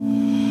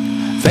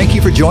Thank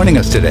you for joining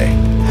us today.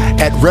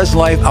 At Res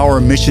Life,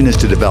 our mission is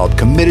to develop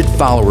committed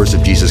followers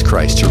of Jesus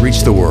Christ to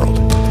reach the world.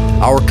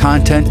 Our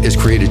content is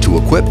created to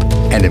equip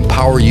and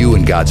empower you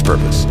in God's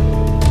purpose.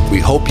 We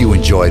hope you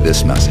enjoy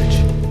this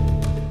message.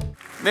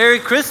 Merry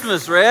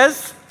Christmas,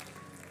 Res.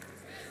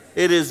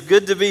 It is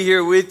good to be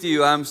here with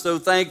you. I'm so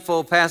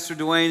thankful Pastor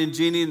Dwayne and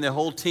Jeannie and the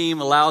whole team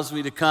allows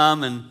me to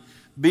come and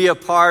be a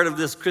part of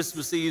this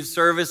Christmas Eve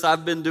service.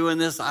 I've been doing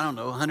this,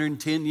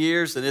 110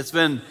 years, and it's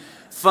been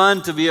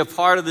fun to be a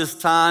part of this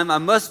time. I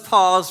must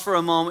pause for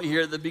a moment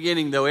here at the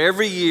beginning, though.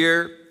 Every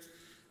year,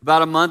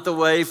 about a month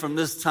away from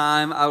this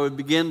time, I would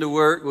begin to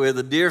work with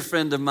a dear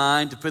friend of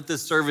mine to put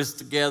this service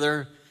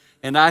together.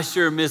 And I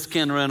sure miss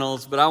Ken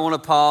Reynolds, but I want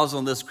to pause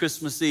on this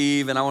Christmas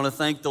Eve, and I want to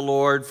thank the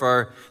Lord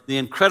for the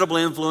incredible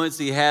influence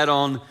He had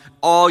on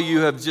all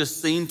you have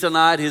just seen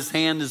tonight. His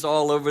hand is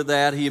all over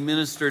that. He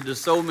ministered to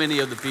so many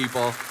of the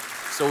people,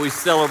 so we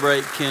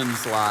celebrate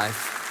Ken's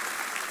life.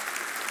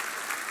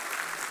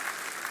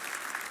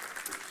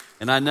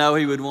 And I know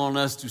He would want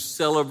us to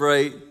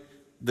celebrate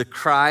the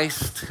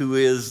Christ who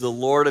is the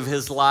Lord of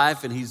His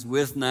life, and He's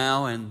with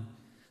now. And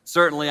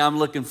certainly I'm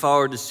looking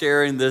forward to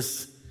sharing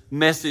this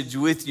message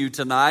with you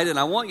tonight. And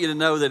I want you to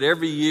know that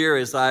every year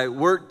as I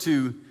work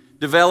to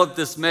develop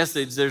this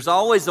message, there's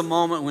always a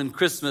moment when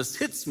Christmas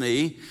hits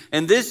me.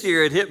 And this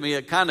year it hit me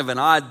at kind of an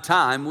odd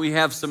time. We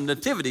have some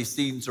nativity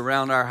scenes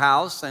around our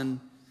house,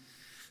 and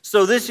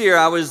so this year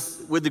I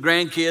was with the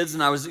grandkids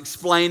and I was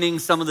explaining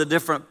some of the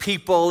different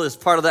people as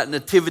part of that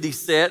nativity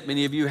set.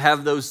 Many of you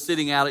have those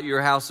sitting out at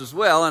your house as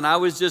well. And I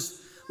was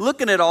just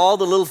looking at all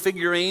the little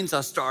figurines.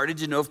 I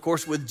started, of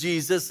course, with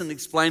Jesus and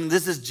explaining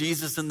this is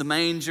Jesus in the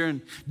manger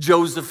and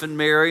Joseph and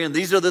Mary. And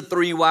these are the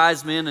three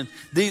wise men. And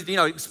these,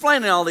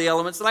 explaining all the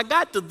elements. And I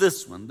got to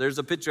this one. There's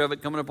a picture of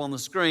it coming up on the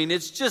screen.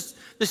 It's just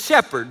the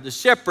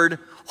shepherd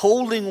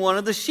holding one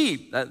of the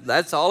sheep.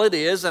 That's all it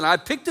is. And I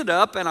picked it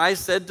up and I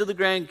said to the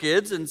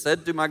grandkids and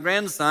said to my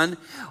grandson,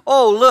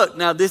 "Oh, look,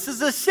 now this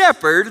is a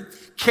shepherd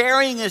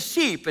carrying a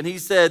sheep." And he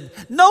said,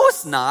 "No,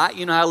 it's not."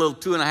 You know how a little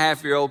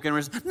 2.5-year-old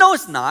can say, "No,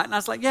 it's not." And I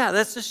was like, "Yeah,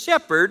 that's a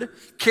shepherd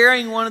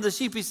carrying one of the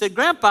sheep." He said,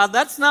 "Grandpa,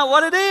 that's not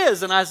what it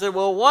is." And I said,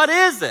 "Well, what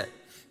is it?"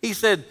 He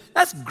said,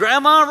 "That's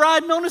Grandma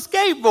riding on a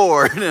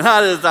skateboard." And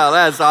I just thought,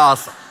 that's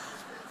awesome.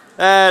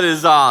 That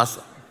is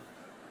awesome.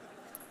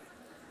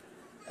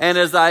 And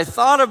as I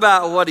thought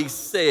about what he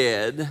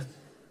said,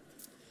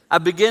 I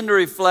began to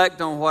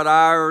reflect on what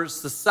our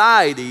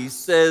society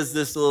says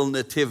this little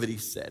nativity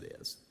set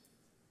is.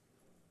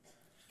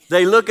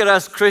 They look at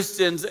us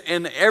Christians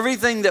and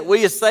everything that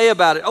we say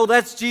about it. "Oh,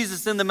 that's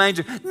Jesus in the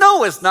manger."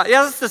 "No, it's not."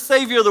 "Yeah, that's the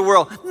Savior of the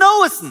world."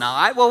 "No, it's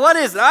not." "Well, what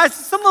is it?"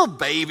 "It's some little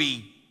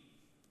baby."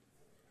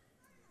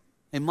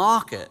 They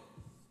mock it.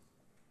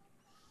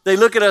 They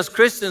look at us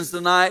Christians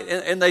tonight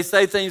and they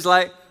say things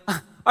like,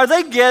 "Are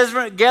they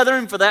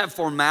gathering for that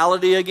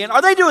formality again?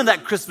 Are they doing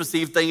that Christmas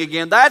Eve thing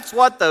again?" That's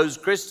what those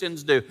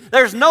Christians do.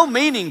 There's no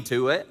meaning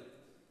to it.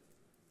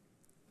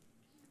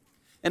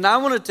 And I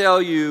want to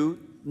tell you,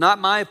 not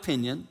my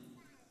opinion.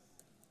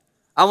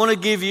 I want to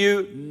give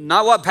you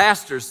not what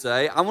pastors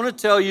say. I want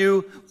to tell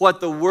you what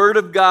the Word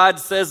of God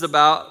says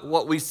about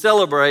what we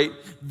celebrate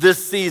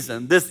this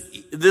season,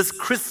 this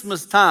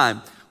Christmas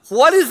time.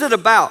 What is it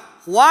about?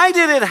 Why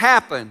did it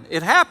happen?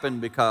 It happened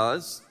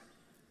because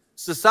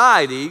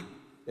society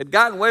had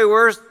gotten way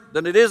worse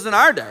than it is in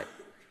our day.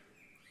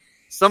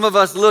 Some of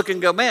us look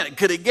and go, "Man,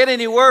 could it get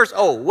any worse?"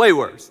 Oh, way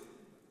worse.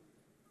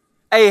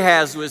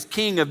 Ahaz was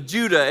king of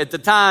Judah at the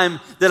time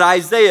that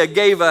Isaiah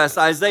gave us,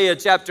 Isaiah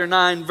chapter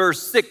 9,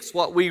 verse 6,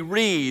 what we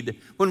read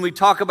when we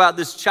talk about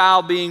this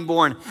child being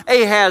born.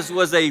 Ahaz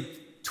was a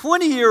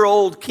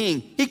 20-year-old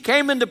king. He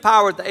came into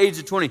power at the age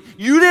of 20.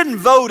 You didn't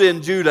vote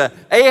in Judah.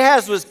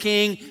 Ahaz was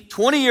king,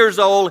 20 years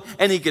old,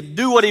 and he could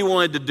do what he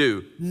wanted to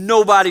do.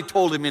 Nobody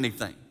told him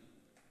anything.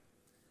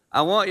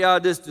 I want y'all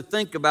just to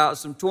think about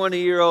some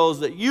 20-year-olds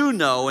that you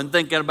know and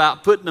thinking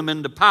about putting them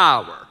into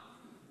power.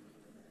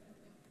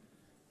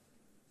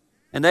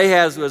 And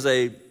Ahaz was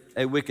a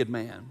wicked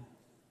man.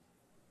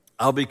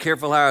 I'll be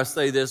careful how I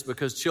say this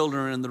because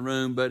children are in the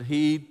room, but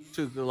he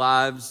took the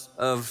lives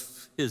of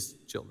his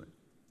children.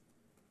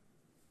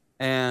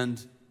 And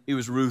he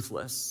was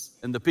ruthless.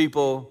 And the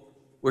people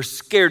were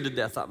scared to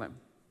death of him.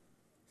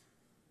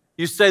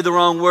 You say the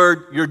wrong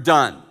word, you're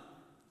done.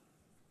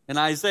 And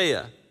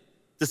Isaiah,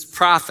 this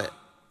prophet,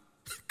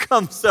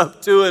 comes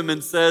up to him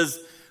and says,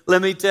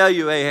 "Let me tell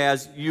you,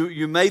 Ahaz,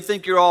 you may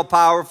think you're all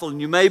powerful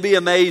and you may be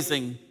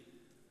amazing,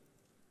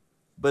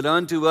 but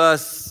unto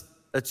us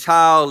a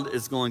child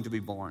is going to be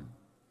born.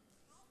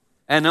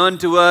 And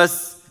unto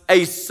us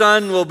a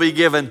son will be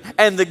given.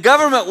 And the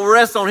government will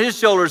rest on his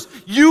shoulders.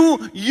 You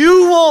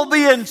won't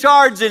be in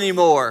charge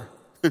anymore."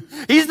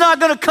 He's not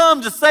going to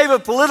come to save a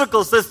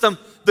political system.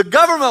 The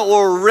government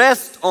will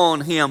rest on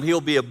him. He'll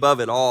be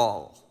above it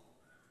all.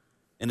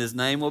 And his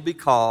name will be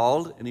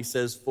called, and he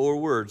says 4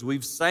 words.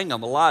 We've sang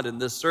them a lot in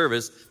this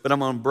service, but I'm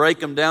going to break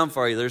them down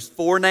for you. There's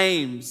 4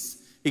 names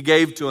he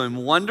gave to him.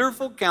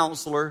 Wonderful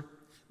Counselor,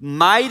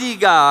 Mighty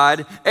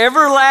God,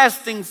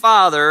 Everlasting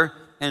Father,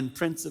 and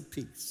Prince of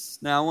Peace.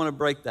 Now, I want to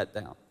break that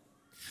down.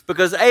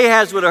 Because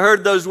Ahaz would have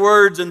heard those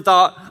words and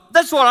thought,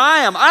 that's what I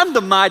am. I'm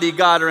the mighty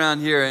God around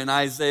here. And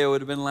Isaiah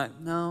would have been like,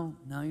 no,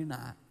 you're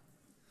not.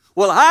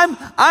 Well,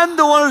 I'm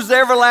the one who's the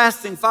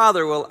everlasting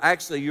Father. Well,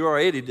 actually, you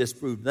already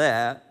disproved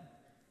that.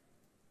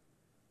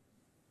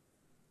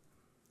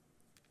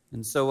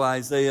 And so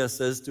Isaiah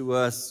says to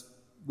us,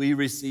 we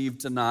receive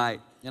tonight.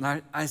 And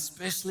I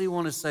especially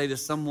want to say to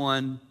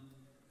someone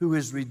who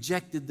has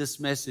rejected this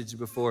message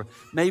before,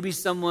 maybe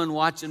someone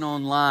watching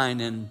online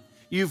and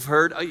you've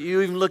heard,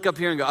 you even look up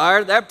here and go, all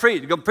right, that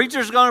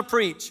preacher's going to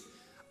preach.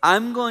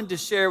 I'm going to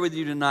share with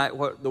you tonight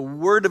what the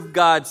Word of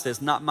God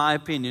says, not my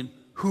opinion,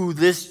 who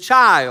this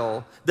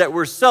child that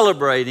we're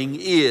celebrating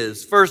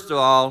is. First of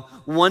all,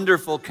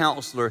 wonderful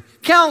counselor.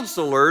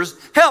 Counselors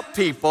help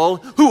people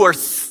who are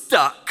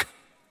stuck.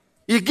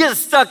 You get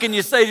stuck and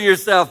you say to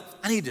yourself,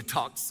 I need to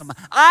talk to somebody.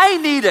 I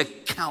need a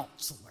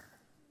counselor.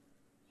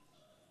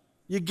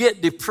 You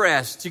get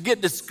depressed. You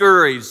get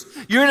discouraged.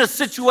 You're in a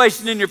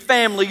situation in your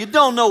family. You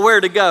don't know where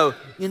to go.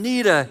 You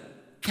need a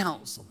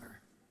counselor.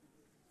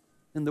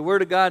 And the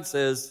Word of God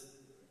says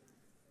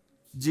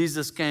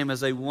Jesus came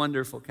as a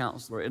wonderful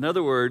counselor. In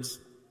other words,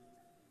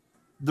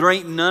 there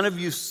ain't none of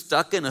you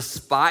stuck in a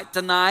spot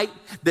tonight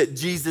that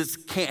Jesus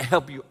can't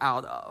help you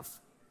out of.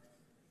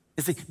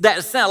 You see,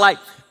 that sounds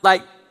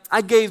like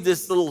I gave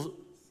this little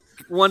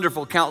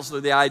wonderful counselor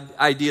the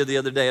idea the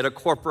other day at a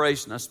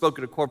corporation. I spoke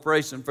at a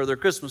corporation for their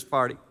Christmas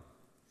party.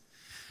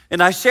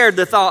 And I shared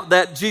the thought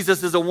that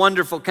Jesus is a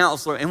wonderful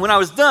counselor. And when I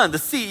was done, the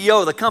CEO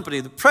of the company,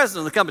 the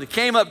president of the company,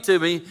 came up to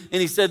me and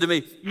he said to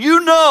me, you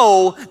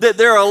know that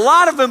there are a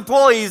lot of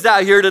employees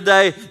out here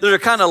today that are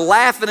kind of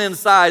laughing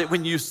inside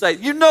when you say,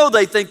 you know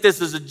they think this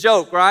is a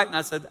joke, right? And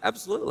I said,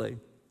 absolutely.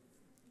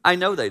 I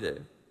know they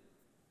do.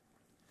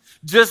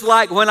 Just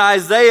like when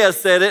Isaiah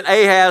said it,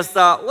 Ahaz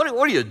thought, what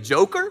are you, a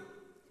joker?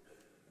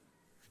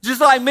 Just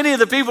like many of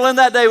the people in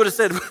that day would have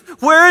said,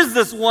 where is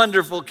this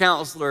wonderful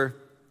counselor?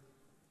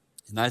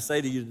 And I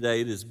say to you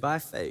today, it is by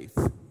faith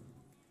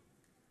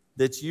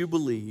that you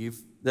believe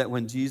that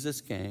when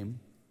Jesus came,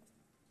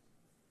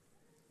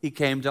 he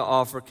came to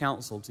offer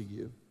counsel to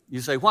you.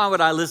 You say, why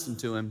would I listen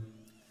to him?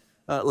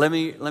 Let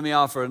me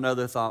offer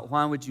another thought.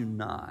 Why would you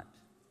not?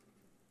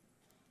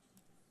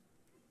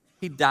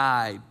 He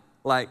died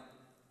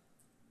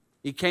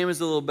he came as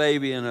a little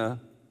baby in a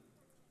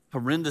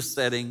horrendous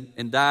setting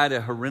and died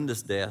a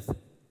horrendous death.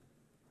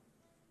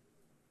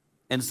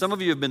 And some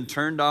of you have been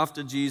turned off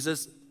to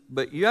Jesus,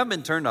 but you haven't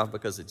been turned off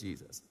because of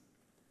Jesus.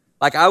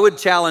 I would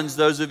challenge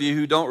those of you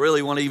who don't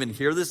really want to even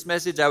hear this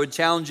message, I would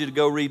challenge you to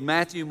go read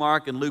Matthew,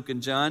 Mark, and Luke,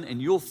 and John,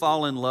 and you'll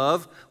fall in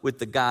love with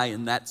the guy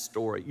in that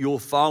story. You'll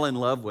fall in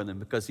love with him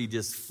because he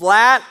just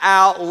flat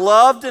out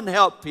loved and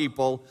helped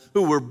people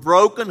who were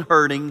broken,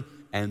 hurting,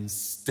 and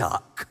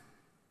stuck.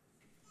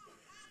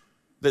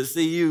 But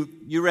see,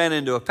 you ran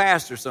into a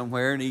pastor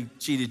somewhere and he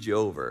cheated you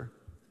over.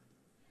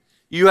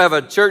 You have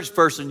a church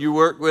person you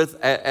work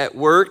with at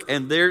work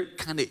and they're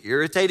kind of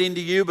irritating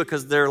to you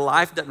because their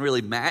life doesn't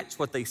really match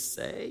what they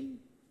say.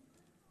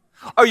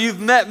 Or you've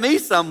met me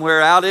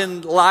somewhere out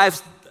in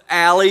life's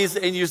alleys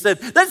and you said,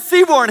 that's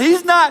Seaborn,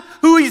 he's not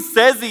who he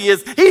says he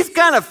is. He's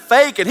kind of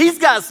fake and he's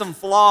got some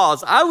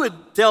flaws. I would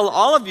tell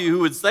all of you who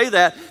would say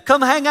that,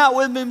 come hang out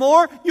with me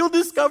more, you'll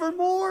discover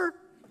more.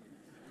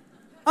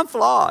 I'm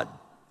flawed.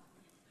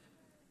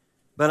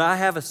 But I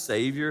have a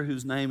Savior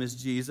whose name is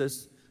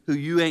Jesus, who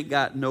you ain't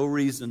got no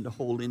reason to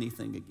hold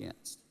anything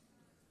against.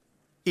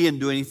 He didn't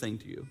do anything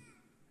to you.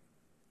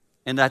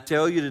 And I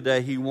tell you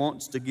today, he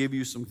wants to give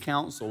you some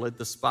counsel at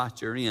the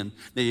spot you're in.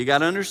 Now, you got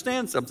to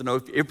understand something.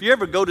 If you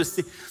ever go to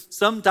see,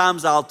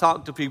 sometimes I'll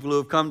talk to people who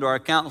have come to our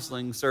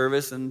counseling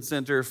service and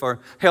center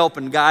for help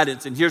and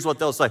guidance, and here's what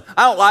they'll say.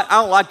 I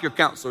don't like your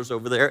counselors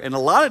over there. And a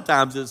lot of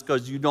times it's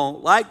because you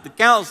don't like the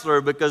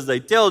counselor because they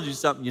told you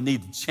something you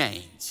need to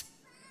change.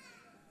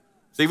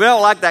 See, we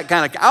don't like that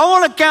kind of... I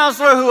want a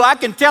counselor who I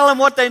can tell them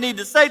what they need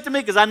to say to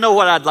me because I know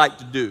what I'd like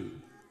to do.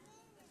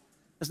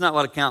 That's not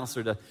what a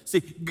counselor does.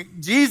 See,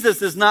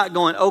 Jesus is not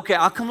going, okay,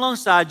 I'll come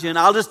alongside you and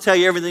I'll just tell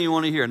you everything you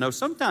want to hear. No,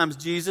 sometimes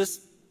Jesus,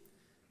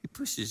 he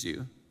pushes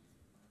you.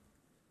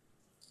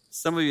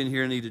 Some of you in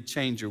here need to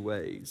change your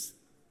ways.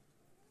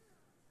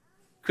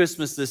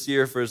 Christmas this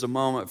year is a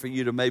moment for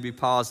you to maybe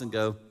pause and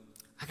go,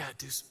 I got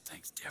to do some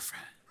things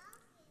different.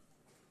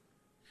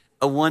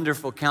 A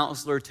wonderful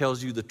counselor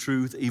tells you the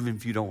truth even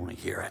if you don't want to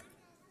hear it.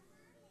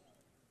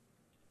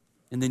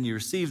 And then you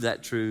receive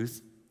that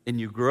truth and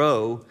you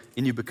grow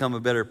and you become a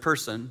better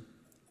person.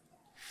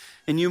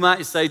 And you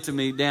might say to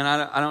me, Dan,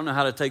 I don't know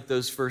how to take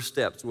those first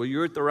steps. Well,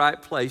 you're at the right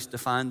place to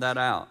find that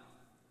out.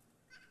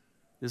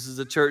 This is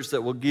a church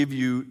that will give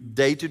you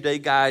day-to-day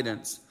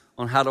guidance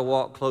on how to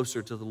walk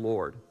closer to the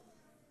Lord.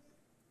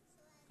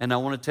 And I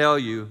want to tell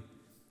you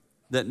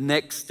that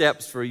next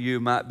steps for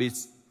you might be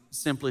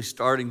simply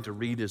starting to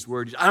read his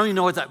word. I don't even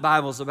know what that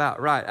Bible's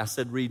about. Right. I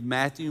said read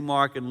Matthew,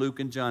 Mark, and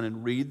Luke, and John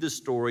and read the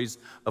stories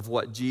of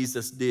what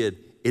Jesus did.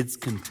 It's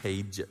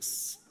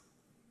contagious.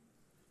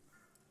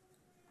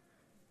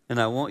 And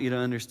I want you to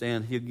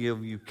understand he'll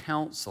give you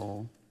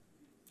counsel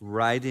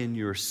right in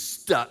your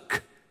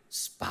stuck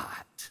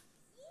spot.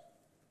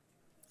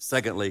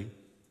 Secondly, it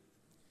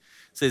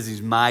says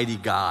he's mighty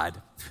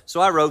God. So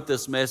I wrote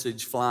this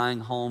message flying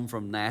home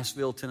from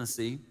Nashville,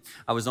 Tennessee.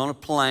 I was on a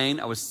plane.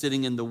 I was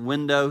sitting in the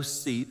window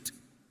seat.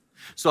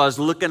 So I was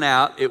looking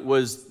out. It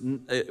was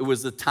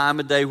the time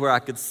of day where I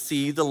could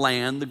see the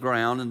land, the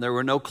ground, and there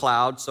were no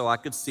clouds, so I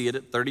could see it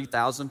at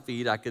 30,000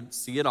 feet. I could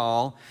see it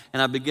all.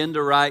 And I began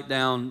to write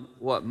down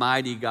what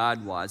mighty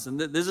God was. And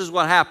this is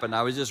what happened.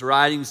 I was just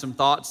writing some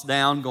thoughts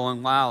down,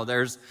 going, wow,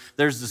 there's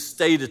the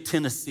state of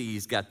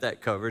Tennessee's got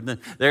that covered. And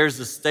there's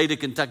the state of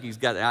Kentucky's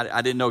got it.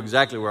 I didn't know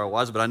exactly where I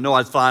was, but I know I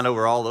was flying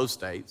over all those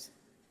states.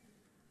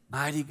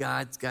 Mighty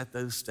God's got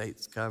those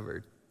states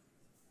covered.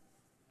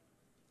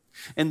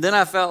 And then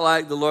I felt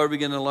like the Lord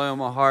began to lay on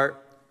my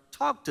heart,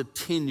 talk to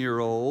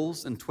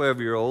 10-year-olds and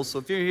 12-year-olds. So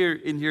if you're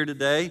in here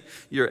today,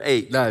 you're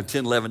 8, 9,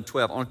 10, 11,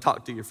 12. I want to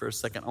talk to you for a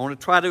second. I want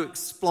to try to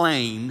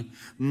explain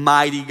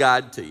mighty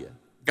God to you.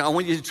 I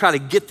want you to try to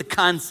get the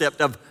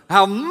concept of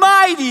how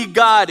mighty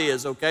God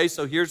is, okay?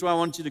 So here's where I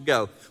want you to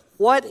go.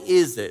 What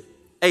is it,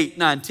 8,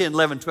 9, 10,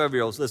 11,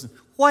 12-year-olds, listen.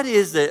 What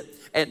is it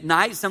at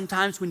night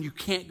sometimes when you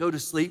can't go to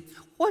sleep?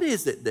 What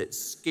is it that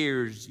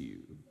scares you?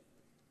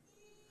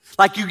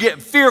 Like you get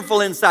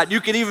fearful inside.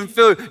 You can even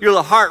feel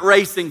your heart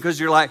racing because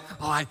you're like,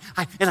 I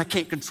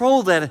can't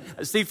control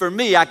that. See, for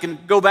me, I can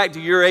go back to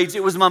your age.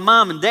 It was my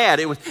mom and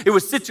dad. It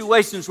was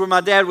situations where my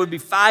dad would be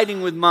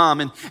fighting with mom,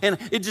 and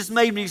it just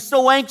made me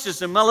so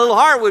anxious, and my little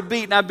heart would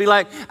beat, and I'd be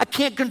like, I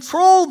can't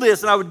control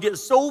this, and I would get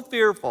so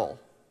fearful.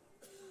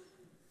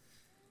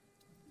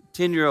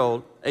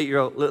 10-year-old,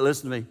 8-year-old,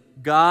 listen to me.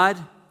 God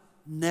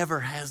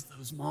never has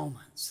those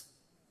moments.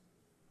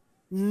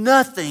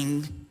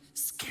 Nothing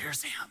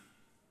scares him.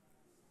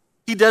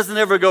 He doesn't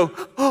ever go,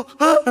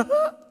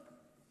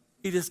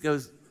 He just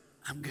goes,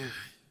 I'm good.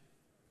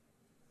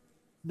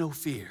 No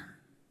fear.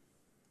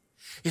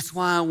 It's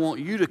why I want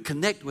you to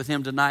connect with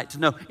him tonight to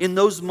know in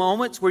those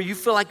moments where you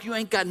feel like you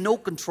ain't got no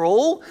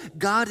control,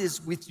 God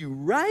is with you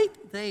right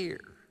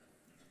there.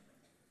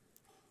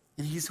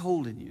 And he's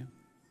holding you.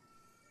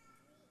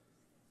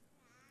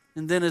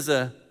 And then as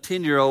a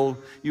 10-year-old,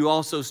 you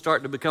also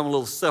start to become a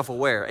little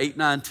self-aware. 8,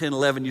 9, 10,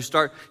 11, you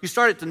start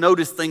to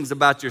notice things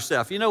about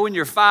yourself. You know, when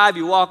you're 5,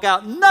 you walk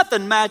out,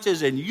 nothing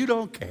matches, and you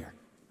don't care.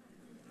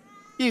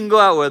 You can go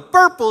out with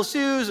purple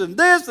shoes and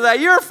this and that.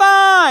 You're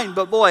fine.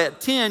 But boy,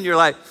 at 10, you're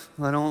like,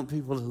 well, I don't want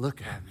people to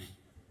look at me.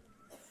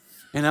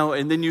 You know,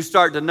 and then you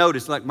start to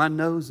notice, like, my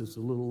nose is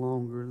a little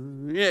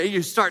longer. Yeah,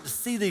 you start to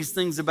see these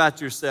things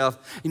about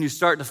yourself, and you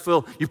start to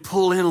feel, you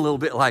pull in a little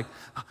bit like,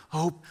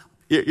 hope.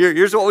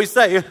 Here's what we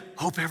say,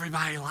 hope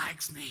everybody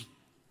likes me.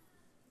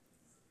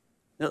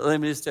 Let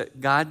me just tell you,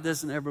 God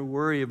doesn't ever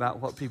worry about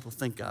what people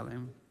think of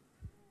him.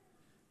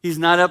 He's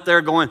not up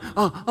there going,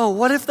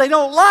 what if they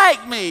don't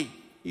like me?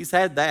 He's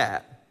had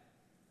that,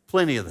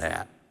 plenty of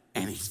that,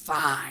 and he's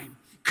fine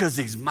because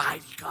he's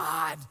mighty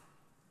God.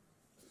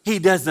 He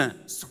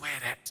doesn't sweat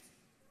it.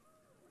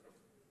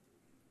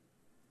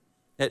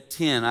 At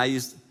 10, I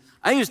used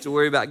to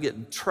worry about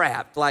getting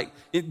trapped, like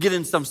get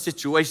in some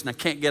situation I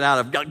can't get out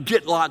of,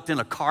 get locked in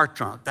a car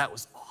trunk. That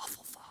was an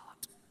awful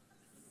thought.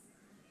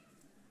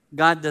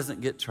 God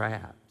doesn't get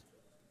trapped.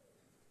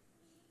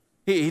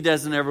 He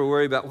doesn't ever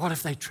worry about what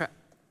if they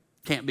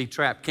can't be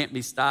trapped, can't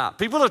be stopped.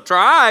 People have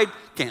tried,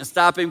 can't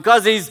stop him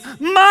because he's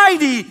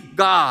mighty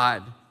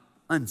God.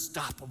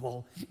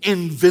 Unstoppable,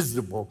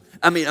 invisible.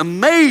 I mean,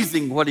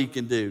 amazing what he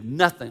can do.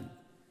 Nothing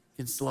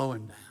can slow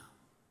him down.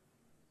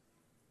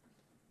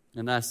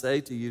 And I say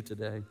to you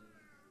today,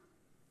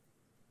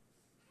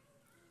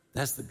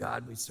 that's the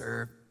God we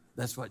serve.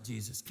 That's what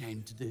Jesus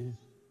came to do.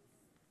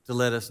 To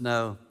let us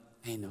know,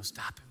 ain't no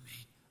stopping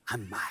me.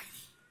 I'm mighty.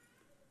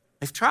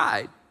 They've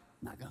tried,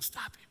 I'm not going to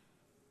stop him.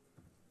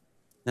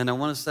 And I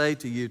want to say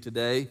to you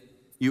today,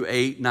 you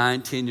 8,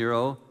 9,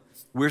 10-year-old,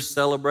 we're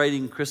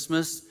celebrating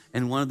Christmas.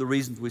 And one of the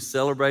reasons we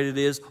celebrate it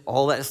is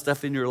all that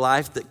stuff in your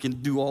life that can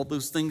do all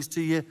those things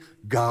to you,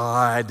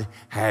 God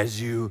has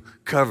you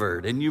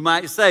covered. And you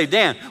might say,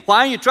 Dan, why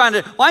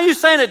are you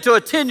saying it to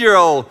a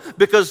 10-year-old?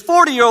 Because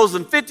 40-year-olds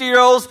and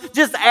 50-year-olds,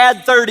 just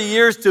add 30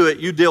 years to it,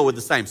 you deal with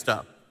the same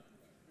stuff.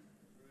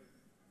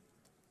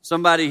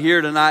 Somebody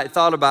here tonight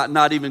thought about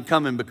not even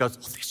coming because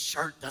this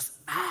shirt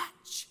doesn't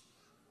match.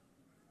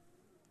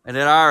 And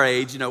at our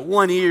age,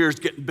 one ear is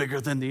getting bigger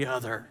than the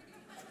other.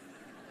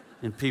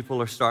 And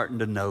people are starting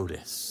to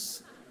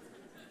notice.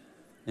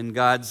 And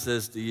God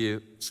says to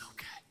you, it's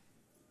okay.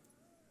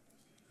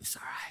 It's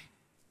all right.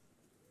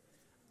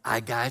 I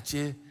got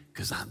you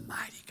because I'm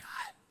mighty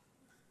God.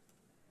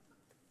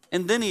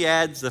 And then he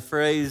adds the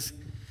phrase,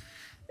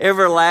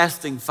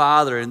 everlasting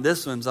Father. And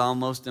this one's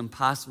almost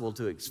impossible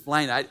to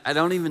explain. I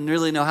don't even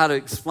really know how to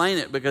explain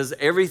it because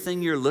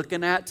everything you're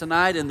looking at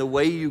tonight and the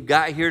way you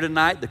got here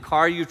tonight, the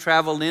car you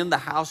traveled in, the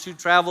house you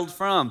traveled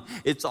from,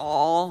 it's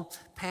all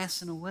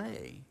passing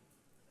away.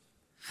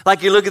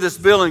 Like you look at this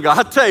building and go,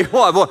 I'll tell you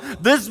what, boy,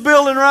 this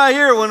building right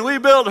here, when we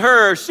built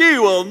her, she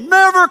will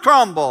never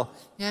crumble.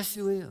 Yes,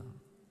 she will.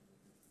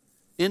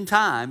 In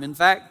time. In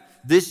fact,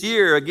 this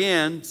year,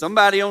 again,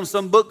 somebody on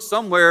some book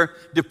somewhere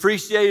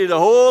depreciated a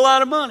whole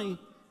lot of money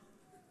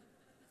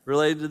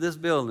related to this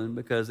building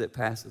because it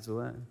passes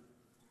away.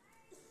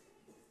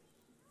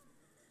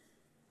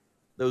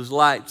 Those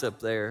lights up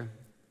there,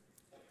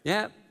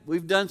 yeah,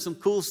 we've done some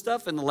cool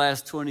stuff in the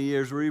last 20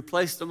 years. We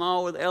replaced them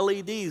all with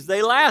LEDs.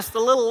 They last a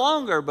little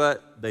longer,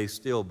 but they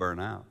still burn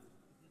out.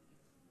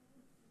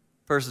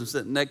 Person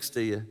sitting next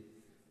to you,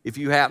 if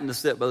you happen to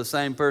sit by the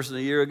same person a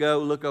year ago,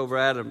 look over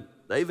at them.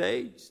 They've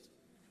aged.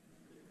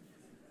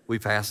 We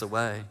pass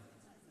away.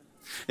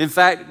 In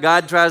fact,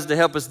 God tries to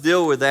help us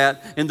deal with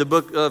that. In the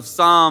book of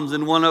Psalms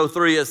in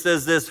 103, it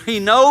says this: He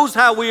knows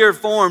how we are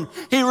formed.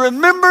 He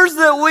remembers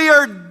that we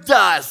are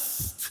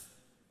dust.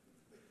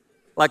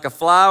 Like a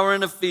flower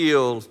in a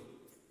field,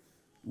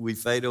 we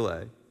fade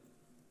away.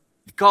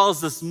 He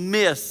calls us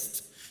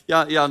mist.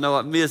 Y'all know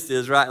what mist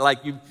is, right? Like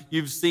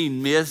you've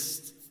seen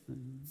mist.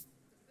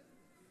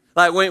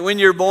 Like when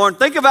you're born,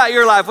 think about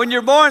your life. When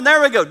you're born, there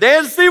we go.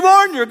 Dead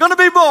seaborn, you're going to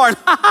be born.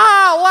 Ha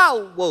ha,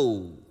 wow,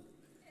 whoa.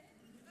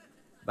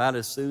 About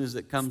as soon as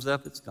it comes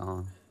up, it's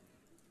gone.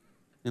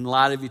 In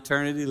light of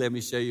eternity, let me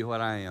show you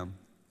what I am.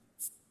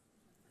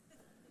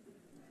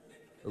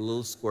 A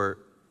little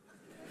squirt.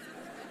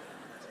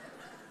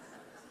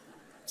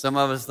 Some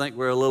of us think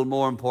we're a little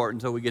more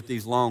important until we get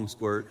these long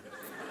squirts.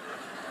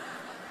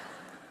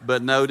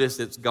 But notice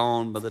it's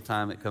gone by the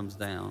time it comes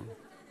down.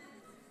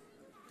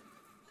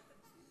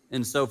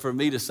 And so for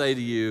me to say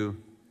to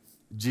you,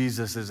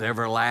 Jesus is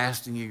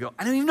everlasting, you go,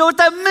 I don't even know what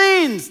that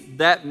means.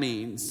 That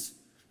means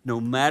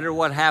no matter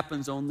what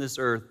happens on this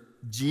earth,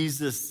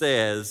 Jesus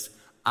says,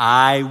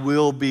 I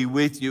will be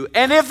with you.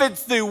 And if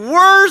it's the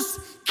worst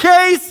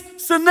case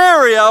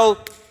scenario,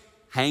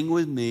 hang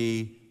with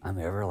me, I'm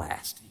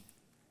everlasting.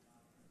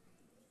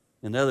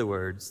 In other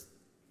words,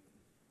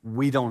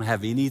 we don't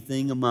have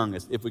anything among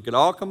us. If we could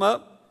all come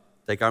up,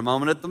 take our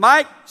moment at the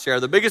mic,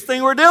 share the biggest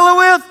thing we're dealing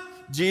with,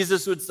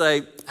 Jesus would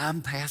say,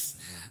 I'm past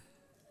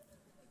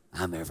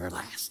that. I'm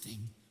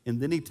everlasting. And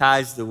then he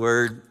ties the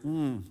word,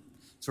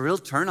 it's a real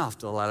turnoff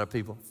to a lot of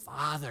people,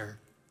 Father.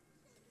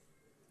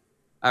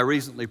 I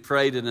recently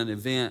prayed at an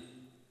event.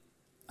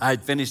 I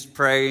had finished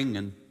praying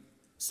and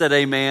said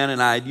amen,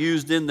 and I had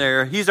used in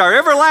there, He's our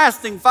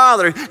everlasting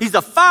Father. He's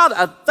a Father.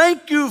 I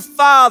thank you,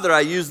 Father.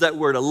 I used that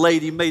word. A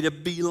lady made a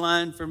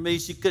beeline for me.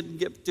 She couldn't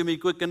get to me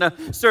quick enough.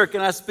 Sir,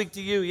 can I speak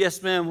to you?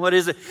 Yes, ma'am. What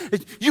is it?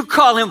 You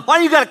call Him. Why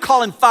do you got to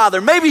call Him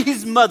Father? Maybe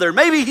He's Mother.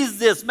 Maybe He's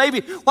this.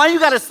 Maybe. Why do you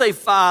got to say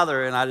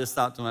Father? And I just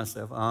thought to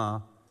myself,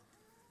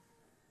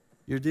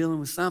 you're dealing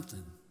with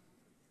something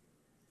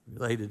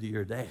related to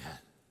your dad.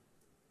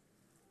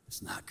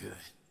 It's not good.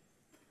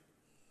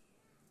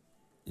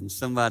 And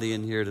somebody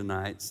in here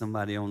tonight,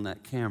 somebody on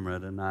that camera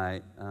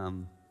tonight,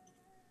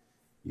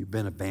 you've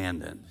been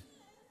abandoned.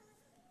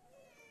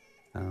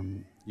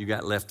 You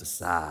got left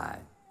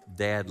aside.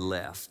 Dad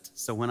left.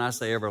 So when I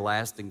say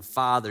everlasting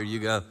Father, you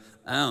go,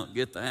 I don't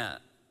get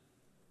that.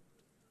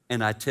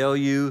 And I tell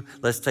you,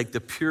 let's take the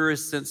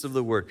purest sense of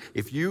the word.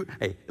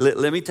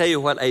 Let me tell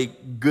you what a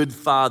good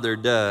father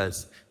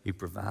does. He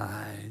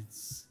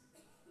provides.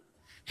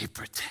 He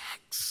protects.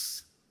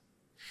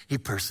 He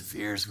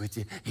perseveres with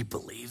you. He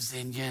believes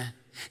in you.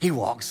 He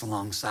walks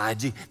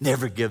alongside you,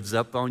 never gives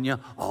up on you,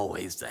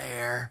 always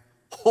there.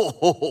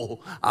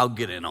 I'll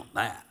get in on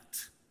that.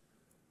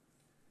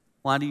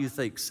 Why do you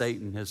think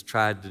Satan has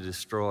tried to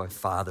destroy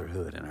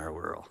fatherhood in our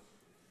world?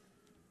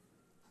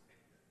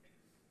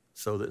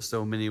 So that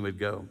so many would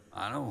go,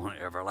 I don't want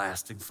an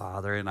everlasting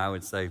Father. And I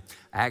would say,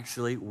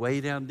 actually, way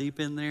down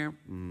deep in there,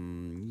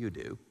 you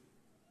do.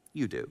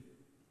 You do.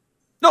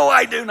 No,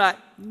 I do not.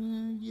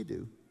 You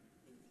do.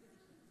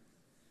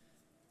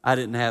 I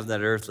didn't have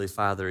that earthly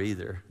father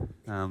either,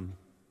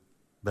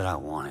 but I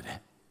wanted it.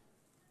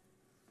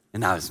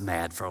 And I was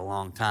mad for a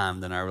long time.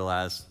 Then I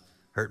realized,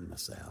 hurting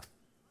myself.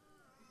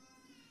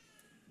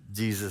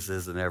 Jesus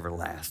is an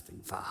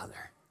everlasting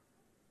Father.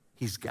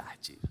 He's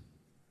got you.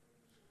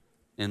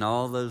 And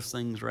all those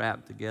things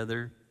wrapped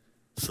together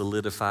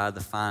solidify the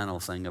final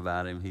thing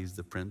about Him. He's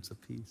the Prince of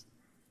Peace.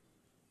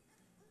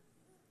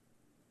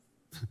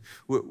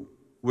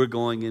 We're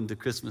going into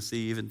Christmas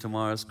Eve, and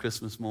tomorrow's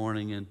Christmas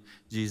morning, and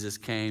Jesus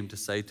came to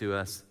say to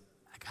us,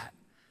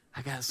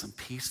 I got some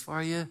peace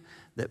for you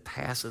that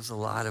passes a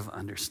lot of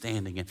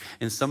understanding.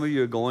 And some of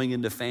you are going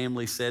into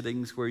family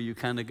settings where you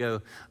kind of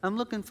go, I'm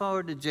looking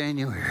forward to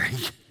January.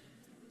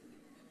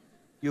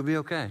 You'll be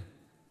okay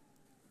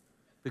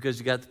because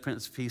you got the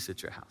Prince of Peace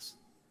at your house.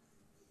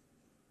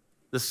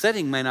 The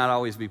setting may not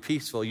always be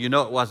peaceful. You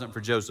know it wasn't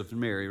for Joseph and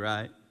Mary,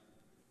 right?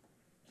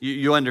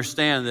 You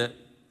understand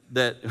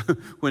that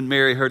when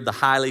Mary heard the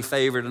highly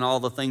favored and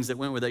all the things that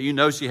went with that, you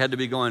know she had to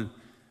be going.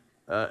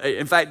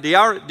 In fact, do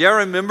y'all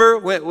remember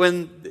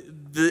when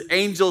the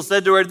angel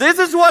said to her, this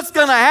is what's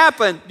going to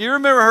happen? Do you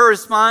remember her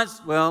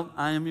response? Well,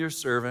 I am your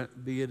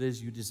servant, be it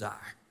as you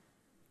desire.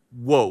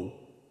 Whoa.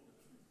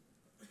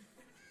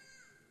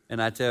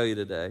 And I tell you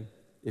today,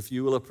 if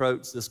you will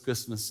approach this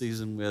Christmas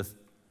season with,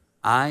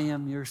 I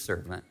am your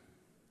servant,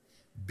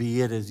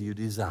 be it as you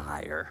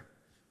desire,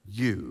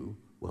 you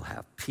will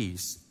have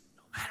peace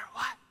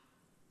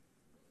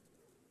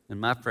And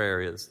my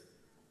prayer is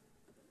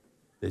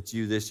that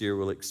you this year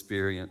will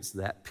experience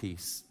that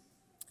peace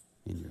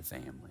in your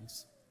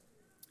families.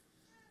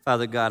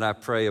 Father God, I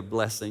pray a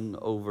blessing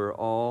over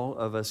all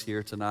of us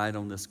here tonight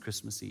on this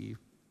Christmas Eve,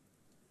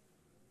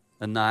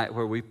 a night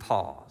where we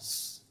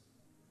pause,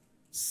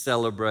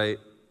 celebrate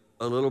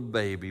a little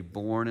baby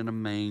born in a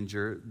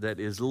manger that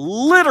is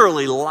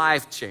literally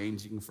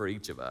life-changing for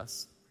each of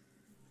us.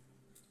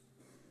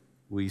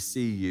 We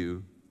see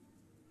you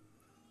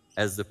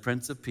as the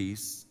Prince of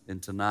Peace,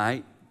 and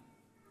tonight,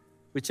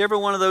 whichever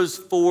one of those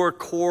 4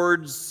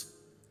 chords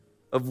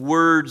of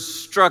words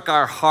struck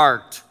our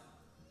heart,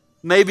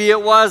 maybe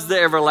it was the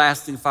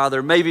Everlasting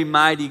Father, maybe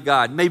Mighty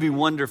God, maybe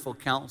Wonderful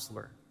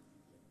Counselor.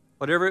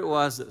 Whatever it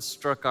was that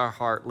struck our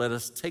heart, let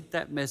us take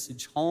that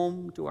message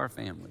home to our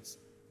families,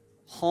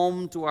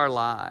 home to our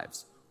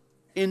lives,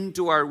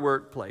 into our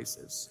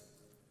workplaces,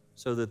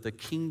 so that the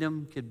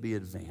kingdom could be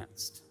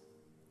advanced.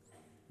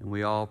 And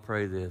we all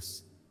pray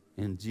this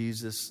in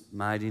Jesus'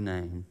 mighty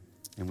name,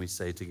 and we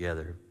say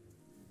together,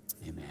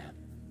 amen.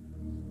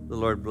 The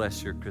Lord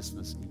bless your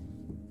Christmas Eve.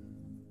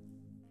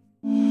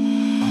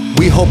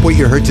 We hope what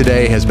you heard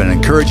today has been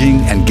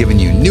encouraging and given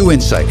you new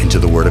insight into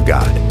the Word of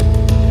God.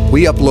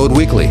 We upload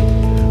weekly,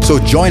 so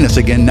join us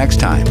again next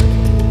time.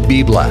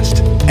 Be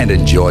blessed and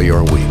enjoy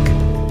your week.